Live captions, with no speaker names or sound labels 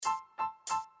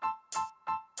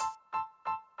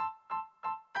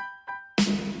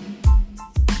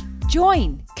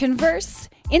Join, converse,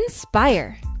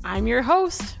 inspire. I'm your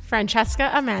host,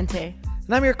 Francesca Amante.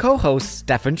 And I'm your co-host,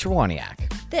 Stefan Trewaniak.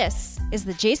 This is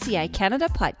the JCI Canada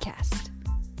podcast.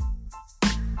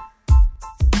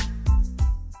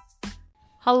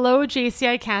 Hello,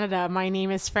 JCI Canada. My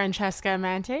name is Francesca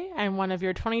Amante. I'm one of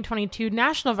your 2022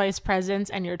 National Vice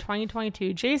Presidents and your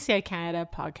 2022 JCI Canada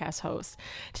podcast hosts.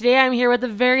 Today, I'm here with the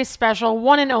very special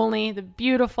one and only, the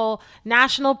beautiful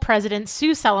National President,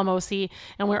 Sue Salamosi,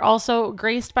 and we're also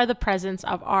graced by the presence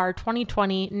of our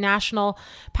 2020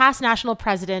 past National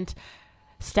President,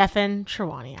 Stefan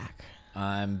Trewaniak.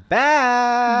 I'm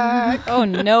back. Oh,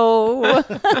 no.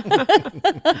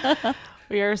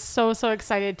 We are so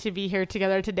excited to be here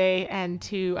together today and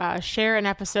to share an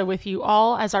episode with you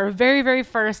all as our very, very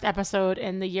first episode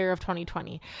in the year of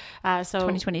 2020.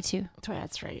 2022.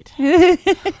 That's right.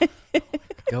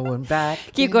 Going back.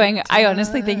 Keep going. I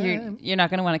honestly think you're not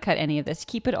going to want to cut any of this.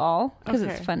 Keep it all because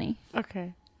Okay. it's funny.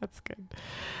 Okay, that's good.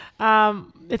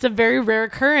 It's a very rare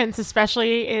occurrence,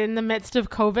 especially in the midst of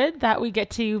COVID, that we get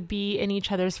to be in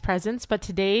each other's presence. But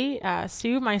today,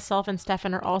 Sue, myself, and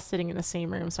Stefan are all sitting in the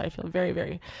same room, so I feel very,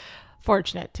 very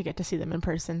fortunate to get to see them in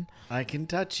person. I can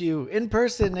touch you in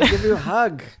person and give you a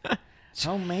hug.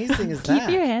 How amazing is that?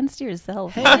 Keep your hands to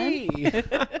yourself. Hey.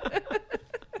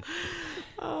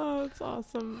 Oh, it's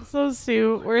awesome. So,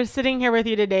 Sue, we're sitting here with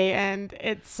you today, and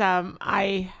it's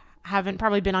I haven't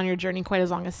probably been on your journey quite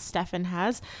as long as Stefan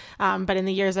has, but in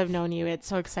the years I've known you, it's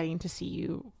so exciting to see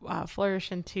you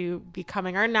flourish into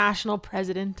becoming our national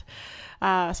president. So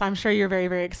I'm sure you're very,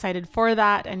 very excited for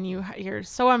that, and you're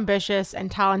so ambitious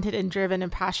and talented and driven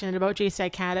and passionate about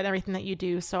JCI Canada and everything that you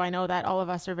do. So I know that all of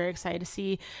us are very excited to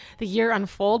see the year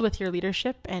unfold with your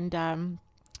leadership and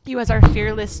you as our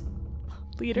fearless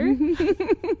leader.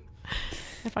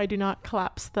 If I do not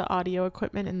collapse the audio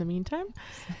equipment in the meantime.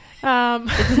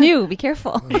 It's new. Be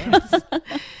careful. Yes.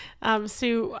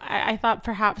 Sue, I thought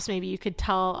perhaps maybe you could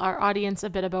tell our audience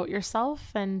a bit about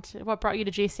yourself and what brought you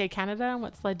to JCI Canada and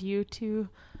what's led you to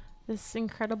this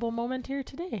incredible moment here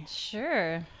today.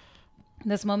 Sure.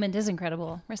 This moment is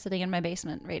incredible. We're sitting in my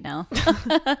basement right now.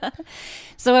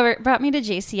 So what brought me to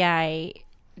JCI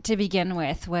to begin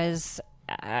with was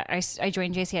I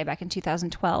joined JCI back in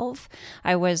 2012.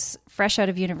 I was fresh out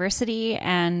of university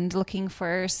and looking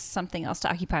for something else to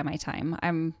occupy my time.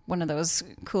 I'm one of those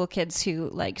cool kids who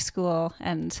like school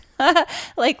and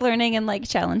like learning and like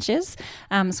challenges.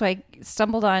 So I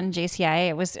stumbled on JCI.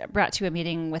 I was brought to a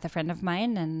meeting with a friend of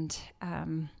mine and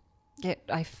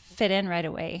I fit in right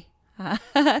away.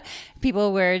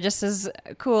 People were just as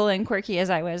cool and quirky as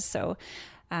I was. So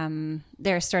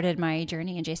there started my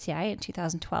journey in JCI in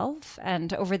 2012.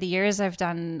 And over the years, I've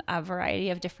done a variety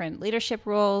of different leadership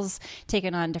roles,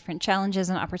 taken on different challenges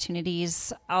and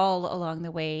opportunities, all along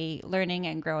the way, learning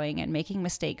and growing and making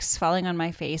mistakes, falling on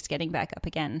my face, getting back up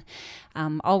again,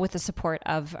 all with the support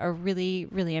of a really,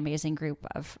 really amazing group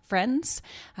of friends,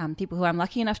 people who I'm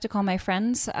lucky enough to call my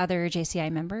friends, other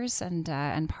JCI members, and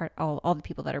all the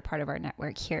people that are part of our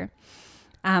network here.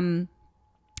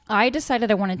 I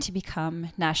decided I wanted to become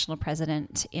national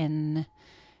president in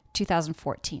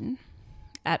 2014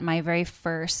 at my very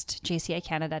first JCI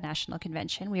Canada National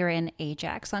Convention. We were in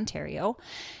Ajax, Ontario.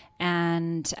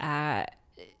 And at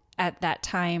that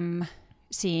time,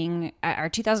 seeing our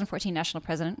 2014 national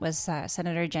president was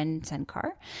Senator Jen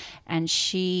Senkar. And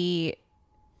she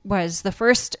was the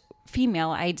first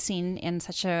female I'd seen in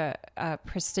such a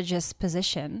prestigious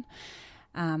position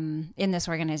in this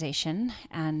organization.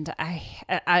 And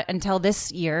I until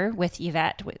this year with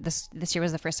Yvette, this year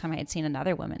was the first time I had seen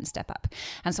another woman step up.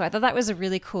 And so I thought that was a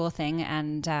really cool thing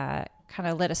and kind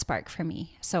of lit a spark for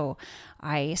me. So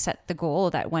I set the goal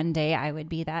that one day I would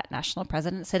be that national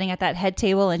president sitting at that head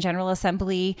table in General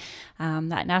Assembly,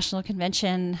 that national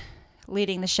convention,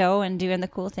 leading the show and doing the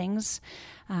cool things,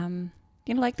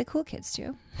 like the cool kids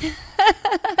do.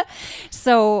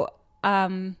 So,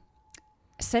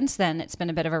 since then, it's been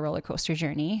a bit of a roller coaster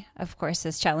journey. Of course,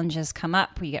 as challenges come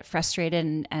up, we get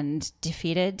frustrated and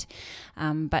defeated.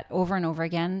 But over and over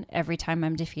again, every time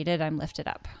I'm defeated, I'm lifted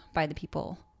up by the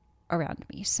people around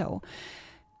me. So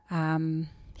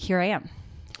here I am.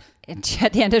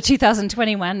 At the end of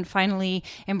 2021, finally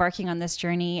embarking on this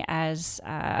journey as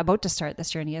about to start this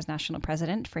journey as national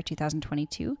president for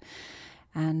 2022.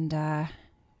 And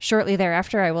shortly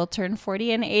thereafter, I will turn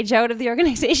 40 and age out of the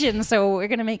organization. So we're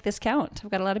going to make this count.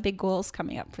 I've got a lot of big goals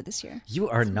coming up for this year. You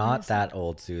are not that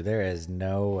old, Sue. There is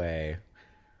no way.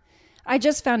 I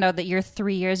just found out that you're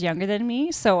 3 years younger than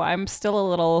me, so I'm still a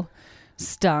little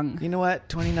stung. You know what?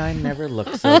 29 never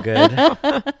looked so good.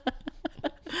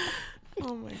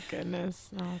 Oh my goodness.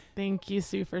 No, thank you,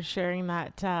 Sue, for sharing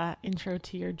that intro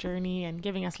to your journey and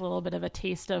giving us a little bit of a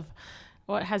taste of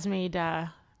what has made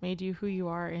you who you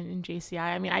are in JCI.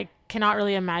 I mean, I cannot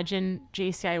really imagine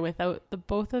JCI without the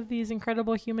both of these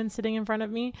incredible humans sitting in front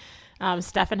of me.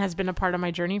 Stefan has been a part of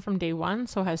my journey from day one,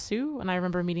 so has Sue. And I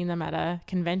remember meeting them at a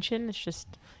convention. It's just,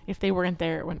 if they weren't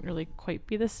there, it wouldn't really quite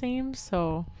be the same.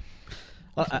 So,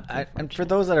 well, and for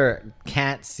those that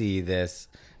can't see this,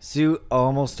 Sue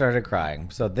almost started crying.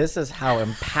 So this is how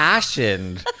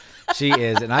impassioned she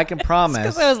is, and I can promise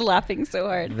because I was laughing so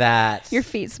hard that your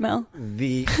feet smell.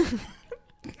 Did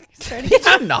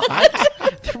you not?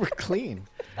 They were clean.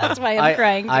 That's why I'm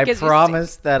crying. I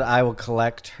promise that I will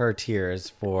collect her tears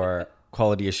for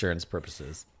quality assurance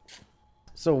purposes.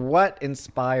 So what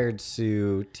inspired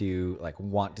Sue to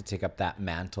want to take up that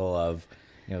mantle of,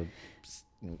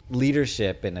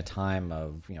 leadership in a time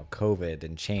of, COVID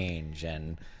and change?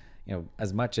 And,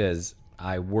 as much as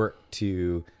I work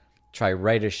to try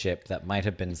right a ship that might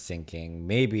have been sinking,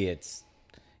 maybe it's,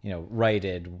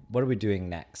 righted. What are we doing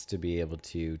next to be able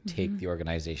to take the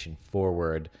organization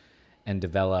forward and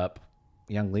develop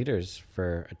young leaders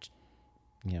for,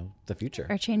 the future?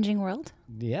 Our changing world?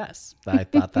 Yes. I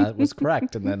thought that was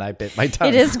correct. And then I bit my tongue.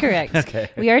 It is correct.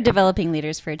 Okay. We are developing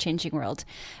leaders for a changing world.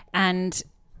 And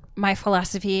my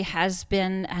philosophy has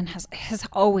been and has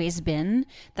always been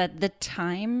that the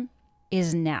time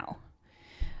is now.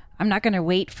 I'm not going to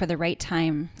wait for the right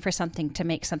time for something to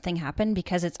make something happen,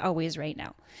 because it's always right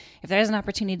now. If there's an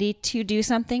opportunity to do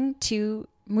something, to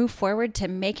move forward, to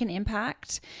make an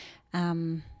impact,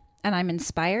 and I'm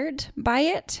inspired by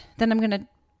it, then I'm going to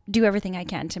do everything I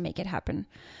can to make it happen.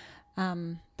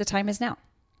 The time is now.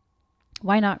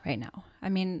 Why not right now? I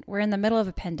mean, we're in the middle of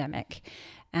a pandemic,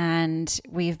 and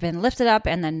we've been lifted up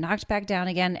and then knocked back down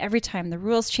again every time the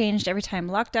rules changed, every time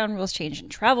lockdown rules change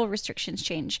and travel restrictions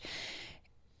change.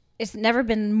 It's never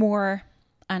been more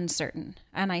uncertain.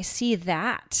 And I see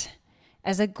that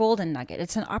as a golden nugget.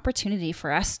 It's an opportunity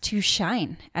for us to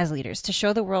shine as leaders, to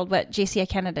show the world what JCI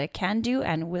Canada can do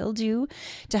and will do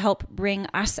to help bring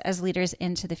us as leaders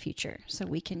into the future so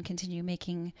we can continue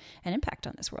making an impact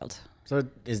on this world. So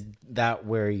is that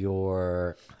where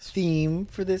your theme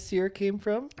for this year came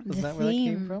from? Is that where that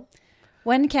came from?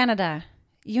 One Canada,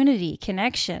 unity,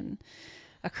 connection.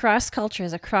 Across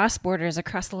cultures, across borders,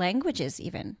 across languages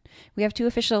even. We have 2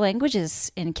 official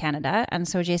languages in Canada, and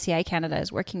so JCI Canada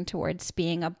is working towards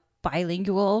being a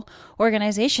bilingual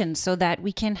organization so that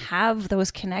we can have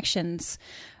those connections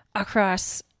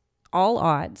across all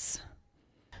odds.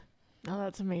 Oh,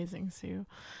 that's amazing, Sue.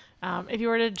 If you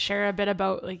were to share a bit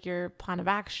about your plan of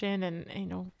action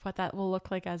and what that will look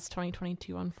like as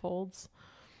 2022 unfolds.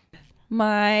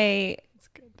 My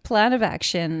plan of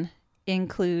action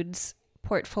includes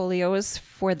portfolios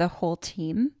for the whole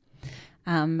team.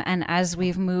 And as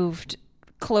we've moved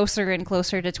closer and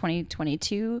closer to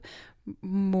 2022,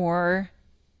 more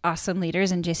awesome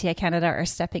leaders in JCI Canada are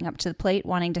stepping up to the plate,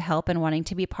 wanting to help and wanting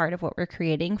to be part of what we're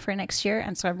creating for next year.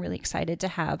 And so I'm really excited to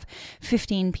have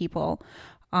 15 people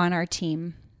on our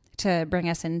team to bring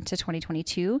us into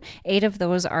 2022. 8 of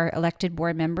those are elected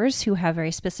board members who have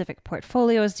very specific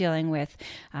portfolios dealing with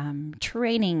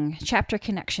training, chapter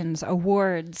connections,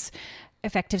 awards,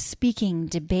 effective speaking,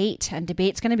 debate. And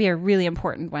debate's going to be a really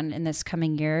important one in this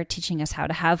coming year, teaching us how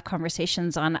to have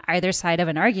conversations on either side of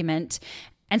an argument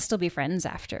and still be friends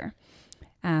after.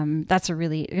 That's going to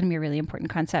be a really important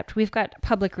concept. We've got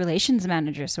public relations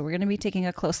managers, so we're going to be taking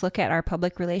a close look at our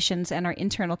public relations and our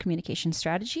internal communication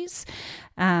strategies.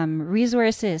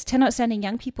 Resources, 10 outstanding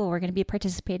young people. We're going to be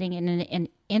participating in an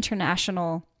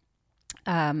international,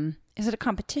 is it a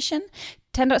competition?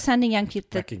 10 outstanding young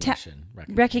people.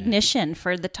 Recognition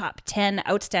for the top 10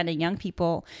 outstanding young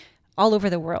people all over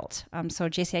the world. So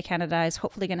JCI Canada is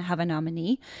hopefully going to have a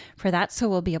nominee for that. So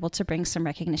we'll be able to bring some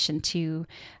recognition to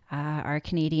our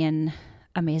Canadian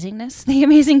amazingness, the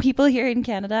amazing people here in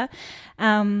Canada.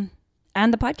 And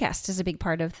the podcast is a big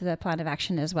part of the plan of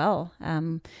action as well.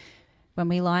 When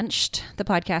we launched the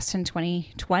podcast in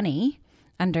 2020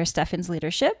 under Stefan's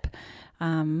leadership,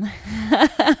 I'm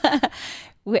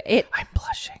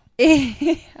blushing.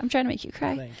 I'm trying to make you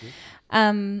cry. Thank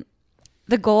you.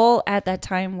 The goal at that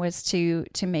time was to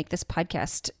make this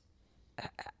podcast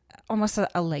almost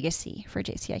a legacy for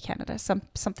JCI Canada,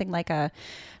 something like a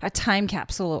time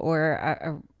capsule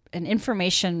or an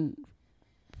information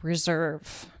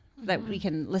reserve that we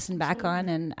can listen back on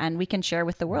and we can share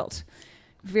with the world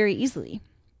very easily.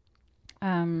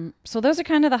 So those are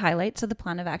kind of the highlights of the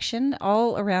plan of action,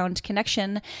 all around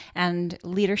connection and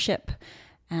leadership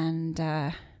and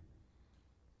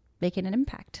making an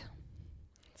impact.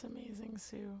 It's amazing,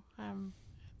 Sue.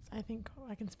 I think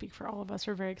I can speak for all of us.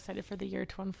 We're very excited for the year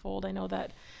to unfold. I know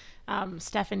that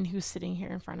Stefan, who's sitting here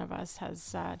in front of us,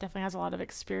 has definitely has a lot of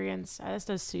experience, as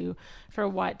does Sue, for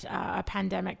what a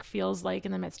pandemic feels like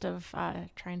in the midst of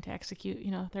trying to execute,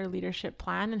 their leadership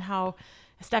plan, and how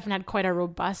Stefan had quite a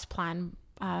robust plan,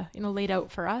 laid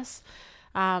out for us.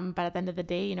 But at the end of the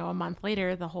day, a month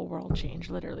later, the whole world changed,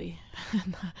 literally,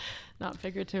 not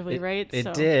figuratively, right?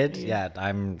 It did. Yeah.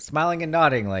 I'm smiling and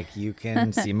nodding like you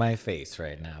can see my face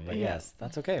right now. But yes,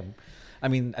 that's okay. I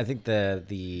mean, I think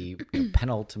the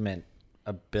penultimate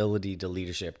ability to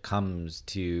leadership comes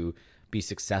to be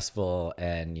successful,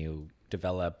 and you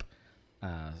develop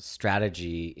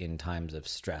strategy in times of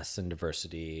stress and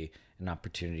diversity, and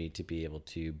opportunity to be able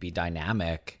to be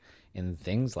dynamic in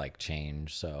things like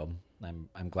change. So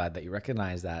I'm glad that you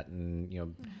recognize that,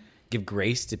 and give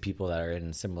grace to people that are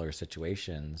in similar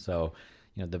situations. So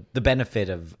the benefit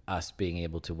of us being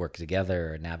able to work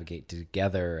together and navigate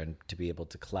together, and to be able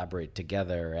to collaborate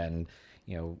together, and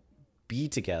be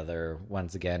together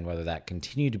once again, whether that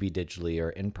continue to be digitally or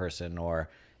in person or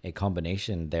a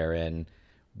combination therein,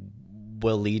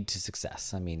 will lead to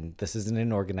success. I mean, this isn't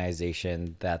an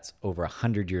organization that's over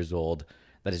 100 years old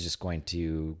that is just going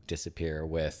to disappear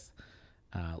with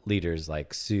leaders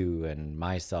like Sue and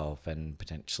myself, and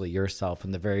potentially yourself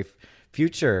in the very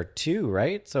future too,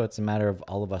 right? So it's a matter of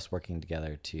all of us working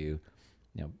together to,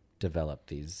 develop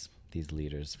these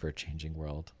leaders for a changing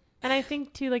world. And I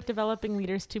think too, like, developing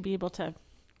leaders to be able to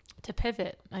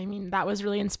pivot. I mean, that was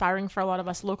really inspiring for a lot of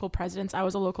us local presidents. I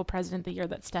was a local president the year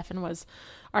that Stefan was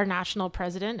our national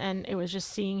president, and it was just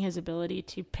seeing his ability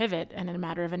to pivot in a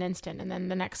matter of an instant. And then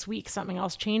the next week, something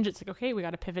else changed. It's like, okay, we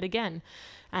got to pivot again,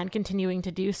 and continuing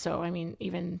to do so. I mean,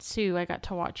 even Sue, I got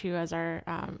to watch you as our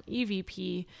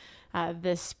EVP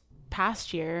this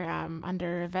past year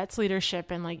under Yvette's leadership,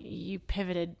 and like, you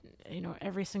pivoted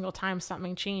every single time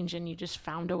something changed, and you just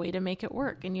found a way to make it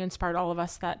work, and you inspired all of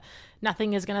us that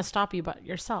nothing is going to stop you but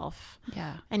yourself.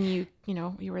 Yeah. And you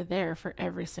were there for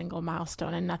every single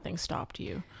milestone, and nothing stopped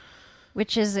you.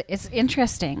 Which is, it's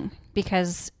interesting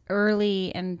because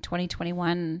early in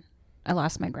 2021, I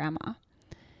lost my grandma,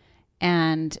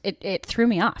 and it threw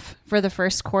me off for the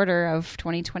first quarter of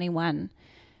 2021.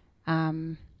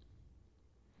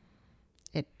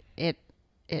 It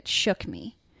shook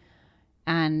me.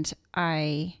 And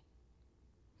I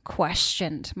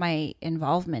questioned my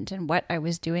involvement in what I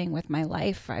was doing with my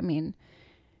life. I mean,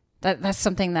 that's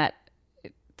something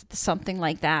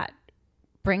like that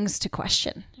brings to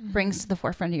question, brings to the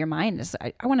forefront of your mind. Is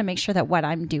I want to make sure that what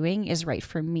I'm doing is right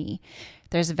for me.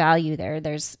 There's value there.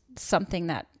 There's something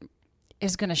that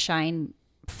is going to shine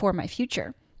for my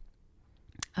future.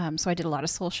 So I did a lot of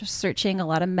soul searching, a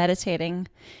lot of meditating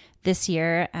this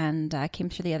year, and came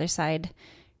through the other side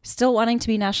still wanting to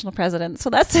be national president. So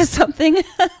that says something.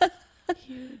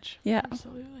 Huge. Yeah.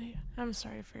 Absolutely. I'm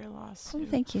sorry for your loss. Oh,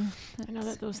 thank you. I know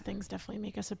that those things definitely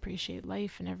make us appreciate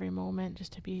life in every moment,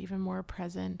 just to be even more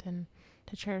present and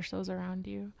to cherish those around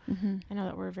you. Mm-hmm. I know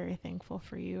that we're very thankful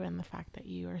for you, and the fact that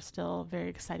you are still very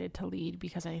excited to lead,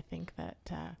 because I think that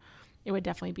it would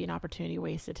definitely be an opportunity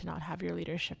wasted to not have your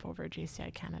leadership over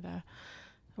JCI Canada.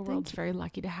 The world's very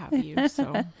lucky to have you.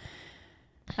 So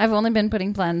I've only been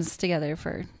putting plans together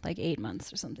for like 8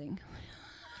 months or something.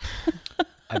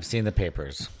 I've seen the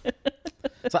papers.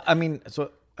 So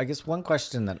I guess one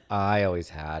question that I always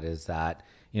had is that,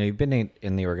 you've been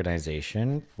in the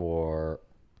organization for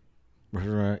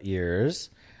years,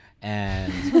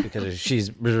 and because of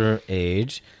she's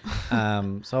age.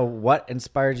 So what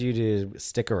inspired you to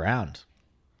stick around?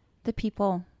 The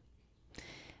people.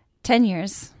 10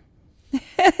 years.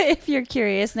 If you're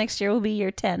curious, next year will be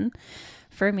year 10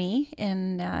 for me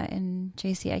in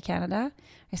JCI Canada.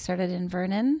 I started in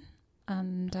Vernon,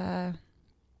 and but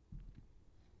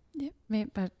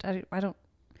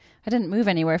I didn't move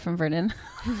anywhere from Vernon.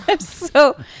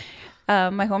 So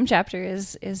my home chapter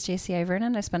is JCI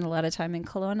Vernon. I spend a lot of time in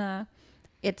Kelowna.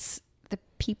 It's the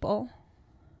people.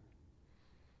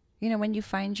 When you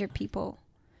find your people,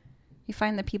 you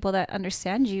find the people that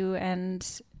understand you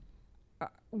and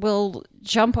will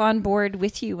jump on board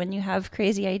with you when you have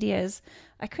crazy ideas.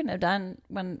 I couldn't have done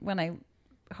when I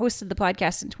hosted the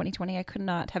podcast in 2020. I could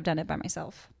not have done it by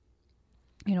myself.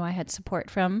 I had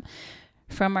support from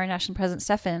our national president,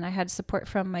 Stefan. I had support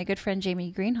from my good friend,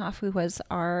 Jamie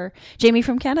Greenhoff, Jamie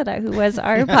from Canada, who was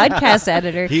our podcast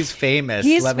editor. He's famous.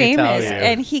 He's let famous. Me tell you.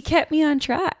 And he kept me on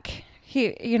track.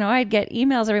 I'd get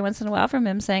emails every once in a while from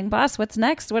him saying, "Boss, what's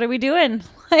next? What are we doing?"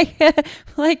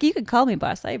 Like you could call me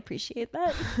boss. I appreciate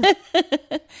that.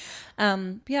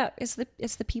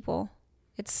 It's the people.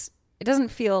 It doesn't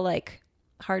feel like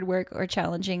hard work or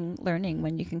challenging learning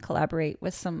when you can collaborate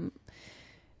with some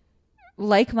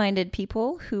like-minded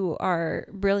people who are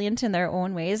brilliant in their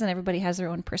own ways, and everybody has their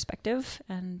own perspective.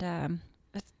 And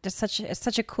it's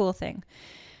such a cool thing.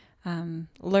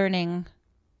 Learning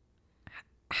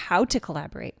how to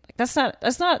collaborate. Like that's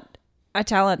not a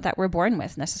talent that we're born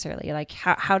with necessarily. Like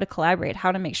how to collaborate,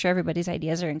 how to make sure everybody's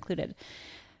ideas are included.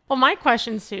 Well, my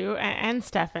question, Sue and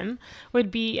Stefan, would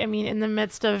be, I mean, in the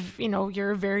midst of,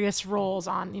 your various roles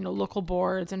on, local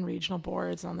boards and regional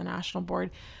boards on the national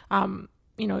board,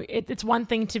 it's one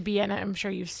thing to be, and I'm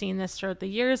sure you've seen this throughout the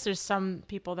years, there's some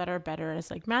people that are better as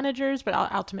like managers, but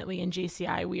ultimately in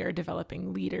JCI, we are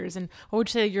developing leaders. And what would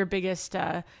you say your biggest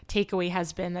takeaway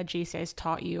has been that JCI has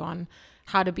taught you on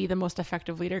how to be the most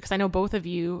effective leader? Because I know both of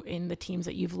you in the teams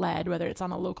that you've led, whether it's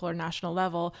on a local or national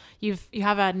level, you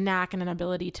have a knack and an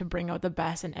ability to bring out the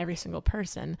best in every single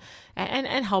person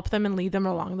and help them and lead them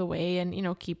along the way and,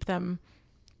 keep them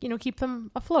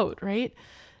afloat, right?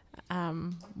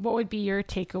 What would be your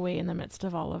takeaway in the midst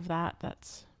of all of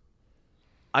that?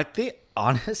 I think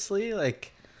honestly,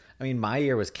 my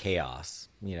year was chaos.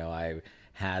 I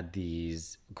had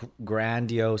these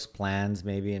grandiose plans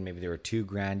maybe they were too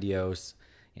grandiose.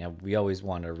 We always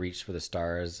want to reach for the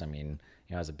stars.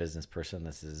 As a business person,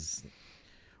 this is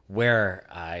where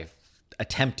I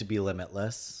attempt to be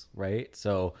limitless, right?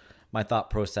 So my thought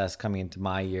process coming into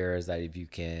my year is that if you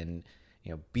can,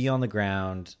 be on the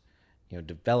ground,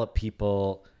 develop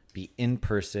people, be in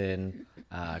person,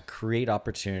 create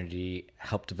opportunity,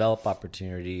 help develop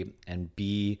opportunity, and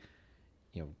be,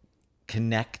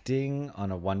 connecting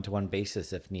on a one-to-one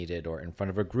basis if needed, or in front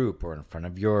of a group, or in front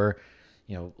of your,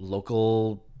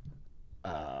 local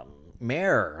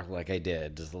mayor, like I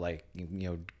did, just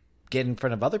get in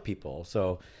front of other people.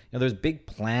 So, there's big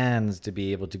plans to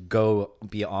be able to go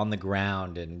be on the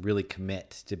ground and really commit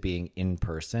to being in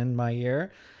person my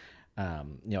year.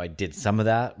 I did some of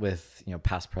that with,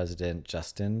 past President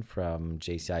Justin from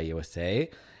JCI USA.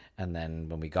 And then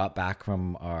when we got back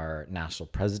from our national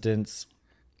presidents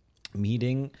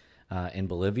meeting in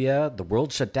Bolivia, the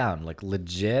world shut down, like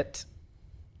legit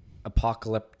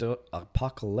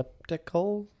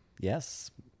apocalyptical.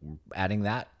 Yes. Adding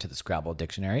that to the Scrabble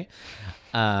dictionary.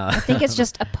 I think it's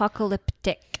just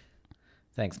apocalyptic.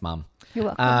 Thanks, Mom.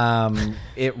 You're welcome.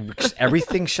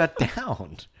 Everything shut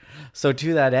down. So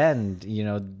to that end,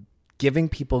 giving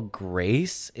people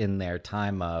grace in their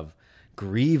time of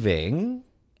grieving,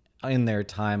 in their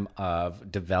time of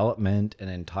development, and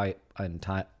in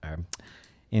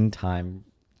time,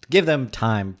 give them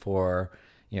time for,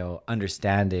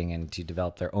 understanding and to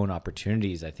develop their own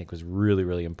opportunities, I think was really,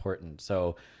 really important.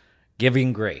 So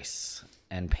giving grace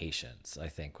and patience, I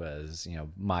think was,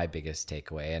 my biggest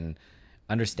takeaway, and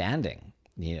understanding,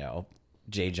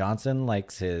 Jay Johnson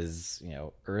likes his,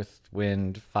 earth,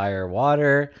 wind, fire,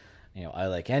 water. I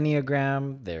like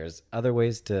Enneagram. There's other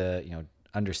ways to,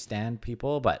 understand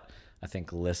people, but I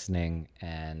think listening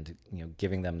and,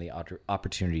 giving them the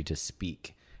opportunity to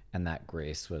speak, and that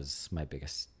grace was my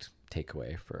biggest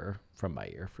takeaway from my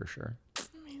year for sure.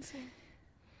 Amazing.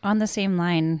 On the same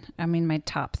line, my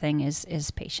top thing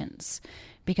is patience,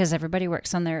 because everybody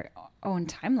works on their own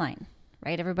timeline.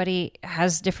 Right? Everybody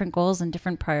has different goals and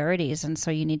different priorities. And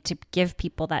so you need to give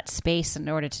people that space in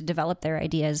order to develop their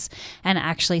ideas and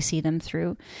actually see them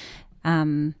through.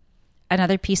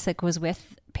 Another piece that goes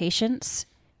with patience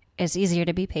is easier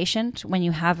to be patient when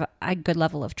you have a good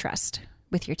level of trust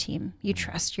with your team. You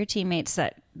trust your teammates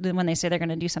that when they say they're going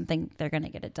to do something, they're going to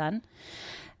get it done.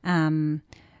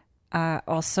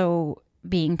 Also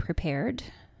being prepared.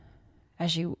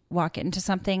 As you walk into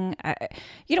something,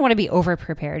 you don't want to be over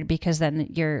prepared, because then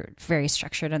you're very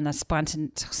structured, and the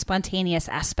spontaneous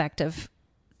aspect of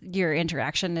your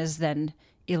interaction is then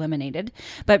eliminated.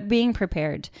 But being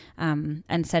prepared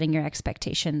and setting your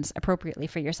expectations appropriately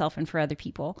for yourself and for other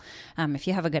people. If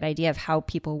you have a good idea of how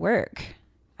people work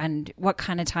and what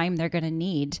kind of time they're going to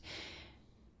need,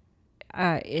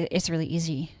 it's really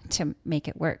easy to make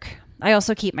it work. I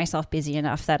also keep myself busy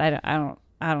enough that I don't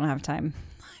have time.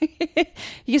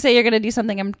 You say you're going to do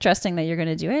something, I'm trusting that you're going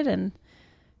to do it,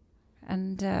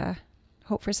 and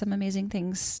hope for some amazing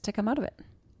things to come out of it.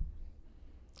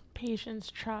 Patience,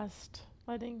 trust,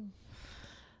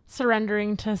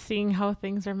 surrendering to seeing how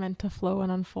things are meant to flow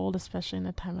and unfold, especially in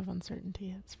a time of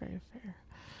uncertainty. It's very fair.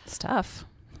 It's tough,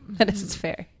 but it's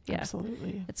fair. Yeah,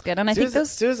 absolutely. It's good. And I think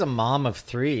Sue's a mom of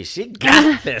 3. She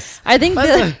got this. I think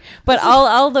but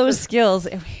all those skills,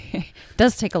 it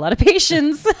does take a lot of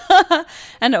patience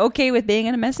and okay with being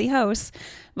in a messy house.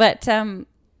 But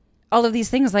all of these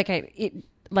things, like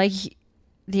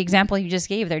the example you just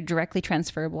gave, they're directly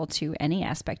transferable to any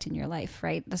aspect in your life,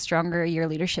 right? The stronger your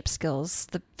leadership skills,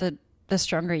 the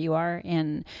stronger you are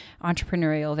in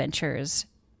entrepreneurial ventures,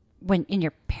 when in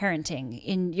your parenting,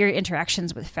 in your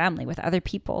interactions with family, with other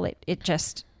people, it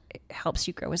just helps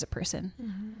you grow as a person.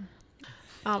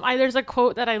 There's a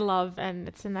quote that I love, and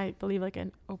it's in, I believe, like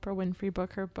an Oprah Winfrey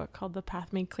book, her book called The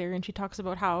Path Made Clear. And she talks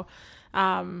about how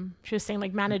she was saying,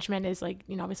 like, management is like,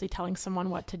 obviously telling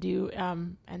someone what to do.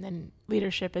 And then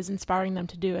leadership is inspiring them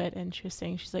to do it. And she was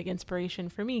saying, she's like, inspiration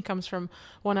for me comes from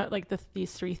one of like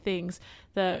these three things: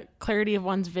 the clarity of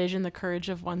one's vision, the courage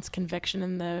of one's conviction,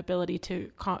 and the ability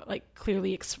to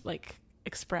clearly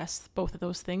express both of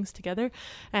those things together.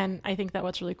 And I think that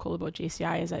what's really cool about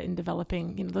JCI is that in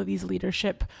developing these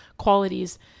leadership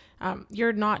qualities,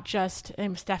 you're not just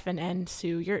Stefan and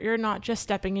Sue, you're not just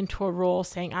stepping into a role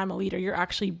saying I'm a leader. You're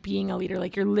actually being a leader.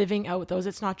 Like, you're living out those.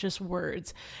 It's not just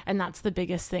words. And that's the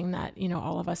biggest thing that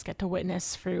all of us get to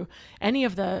witness through any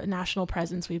of the national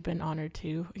presidents we've been honored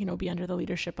to be under the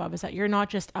leadership of, is that you're not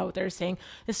just out there saying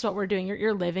this is what we're doing.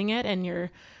 You're living it, and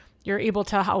you're able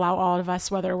to allow all of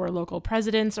us, whether we're local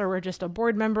presidents or we're just a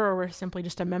board member or we're simply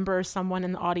just a member or someone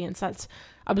in the audience that's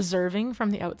observing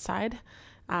from the outside.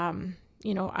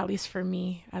 At least for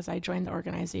me, as I joined the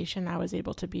organization, I was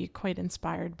able to be quite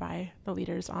inspired by the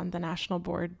leaders on the national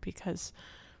board, because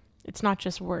it's not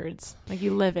just words. Like,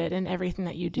 you live it in everything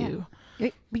that you do. Yeah.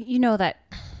 You know that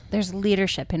there's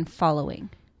leadership in following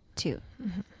too.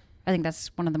 Mm-hmm. I think that's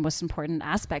one of the most important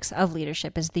aspects of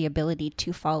leadership, is the ability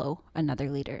to follow another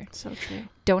leader. So true.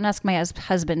 Don't ask my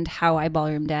husband how I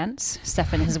ballroom dance.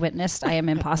 Stefan has witnessed I am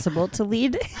impossible to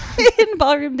lead in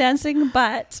ballroom dancing,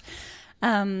 but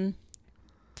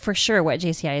for sure what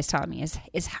JCI has taught me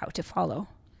is how to follow.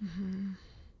 Mm-hmm.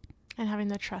 And having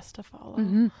the trust to follow.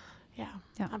 Mm-hmm. Yeah,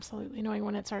 absolutely. Knowing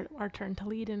when it's our turn to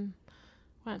lead and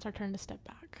when it's our turn to step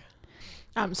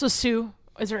back. So Sue,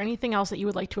 is there anything else that you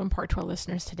would like to impart to our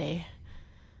listeners today?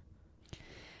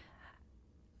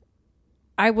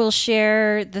 I will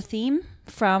share the theme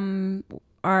from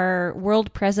our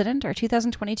world president, our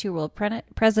 2022 world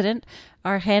president,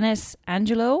 Argenis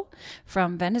Angelo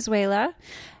from Venezuela.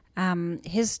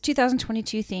 His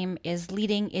 2022 theme is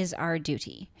 "Leading is Our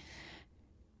Duty."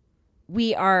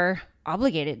 We are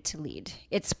obligated to lead.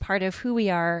 It's part of who we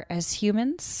are as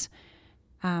humans.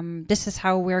 This is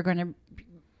how we're going to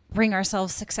bring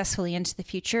ourselves successfully into the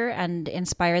future and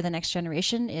inspire the next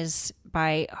generation, is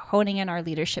by honing in our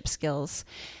leadership skills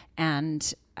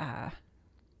and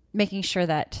making sure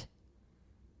that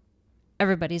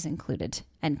everybody's included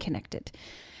and connected.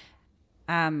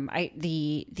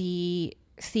 The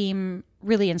theme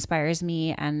really inspires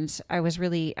me, and I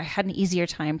had an easier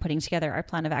time putting together our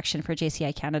plan of action for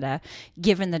JCI Canada,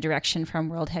 given the direction from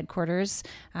World Headquarters.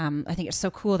 I think it's so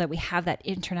cool that we have that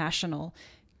international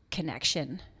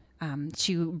connection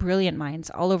to brilliant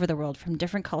minds all over the world from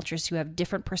different cultures who have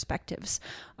different perspectives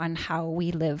on how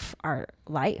we live our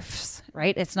lives,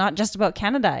 right? It's not just about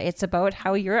Canada. It's about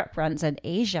how Europe runs, and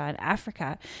Asia and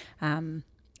Africa.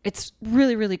 It's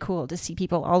really, really cool to see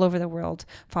people all over the world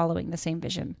following the same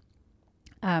vision.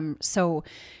 So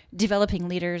developing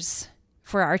leaders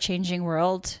for our changing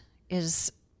world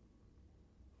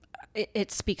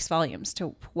it speaks volumes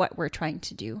to what we're trying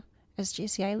to do as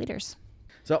JCI leaders.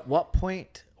 So at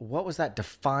what was that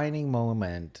defining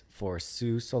moment for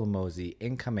Sue Solomose,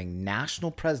 incoming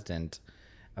national president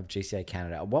of JCI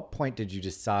Canada? At what point did you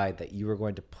decide that you were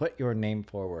going to put your name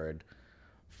forward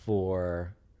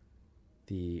for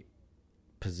the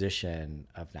position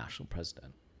of national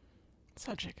president?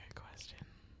 Such a good question.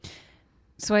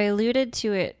 So I alluded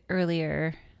to it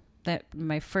earlier, that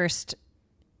my first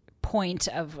point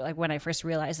of like when I first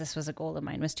realized this was a goal of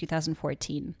mine was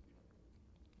 2014.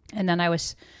 And then I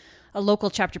was a local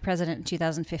chapter president in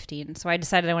 2015. So I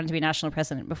decided I wanted to be national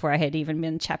president before I had even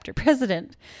been chapter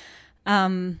president.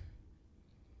 And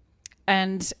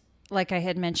like I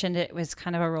had mentioned, it was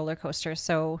kind of a roller coaster.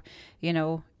 So,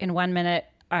 in 1 minute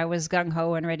I was gung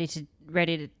ho and ready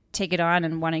to take it on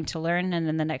and wanting to learn. And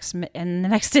in the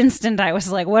next instant I was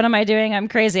like, what am I doing? I'm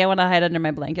crazy. I want to hide under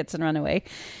my blankets and run away.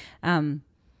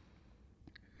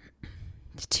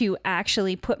 To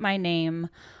actually put my name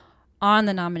on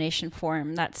the nomination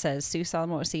form that says Sue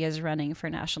Solomose is running for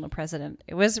national president,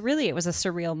 it was a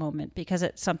surreal moment, because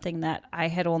it's something that I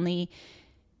had only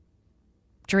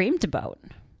dreamed about.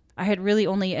 I had really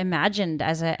only imagined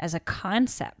as a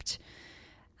concept.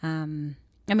 It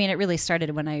really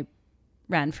started when I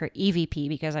ran for EVP,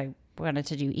 because I wanted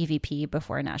to do EVP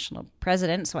before national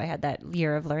president. So I had that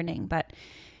year of learning. But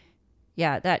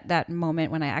yeah, that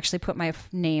moment when I actually put my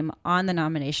name on the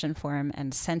nomination form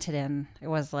and sent it in, it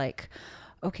was like,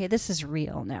 okay, this is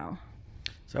real now.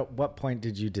 So at what point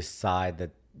did you decide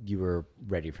that you were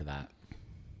ready for that?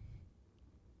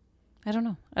 I don't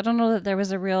know. I don't know that there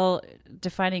was a real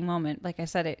defining moment. Like I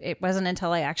said, it wasn't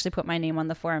until I actually put my name on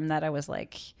the form that I was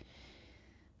like,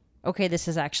 okay, this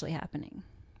is actually happening.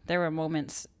 There were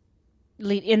moments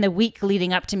in the week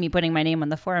leading up to me putting my name on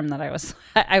the form that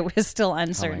I was still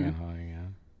uncertain.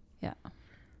 Yeah.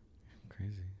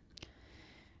 Crazy.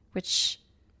 Which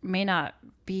may not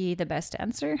be the best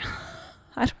answer.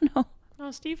 I don't know.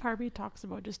 Oh, Steve Harvey talks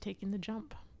about just taking the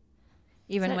jump.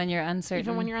 Even when you're uncertain.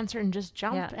 Even when you're uncertain, just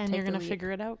jump and you're going to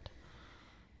figure it out.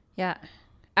 Yeah.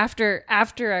 After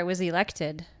I was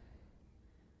elected,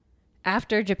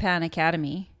 after Japan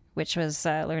Academy, which was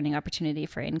a learning opportunity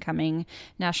for incoming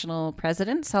national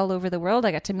presidents all over the world,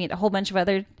 I got to meet a whole bunch of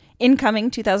other incoming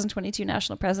 2022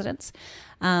 national presidents.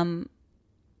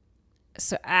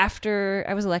 So after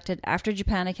I was elected, after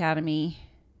Japan Academy,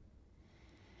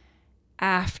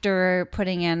 after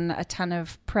putting in a ton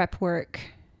of prep work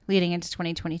leading into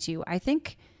 2022, I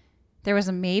think there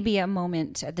was maybe a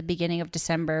moment at the beginning of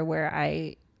December where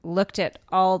I looked at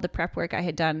all the prep work I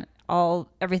had done,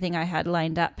 everything I had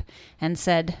lined up, and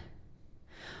said,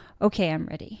 okay, I'm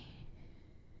ready.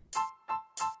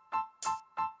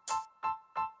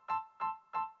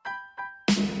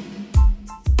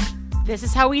 This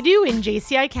is how we do in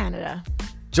JCI Canada.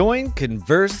 Join,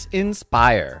 converse,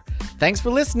 inspire. Thanks for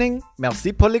listening.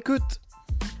 Merci pour l'écoute.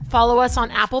 Follow us on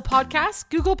Apple Podcasts,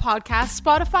 Google Podcasts,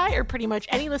 Spotify, or pretty much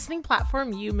any listening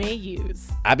platform you may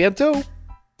use. À bientôt.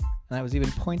 And I was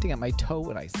even pointing at my toe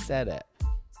when I said it.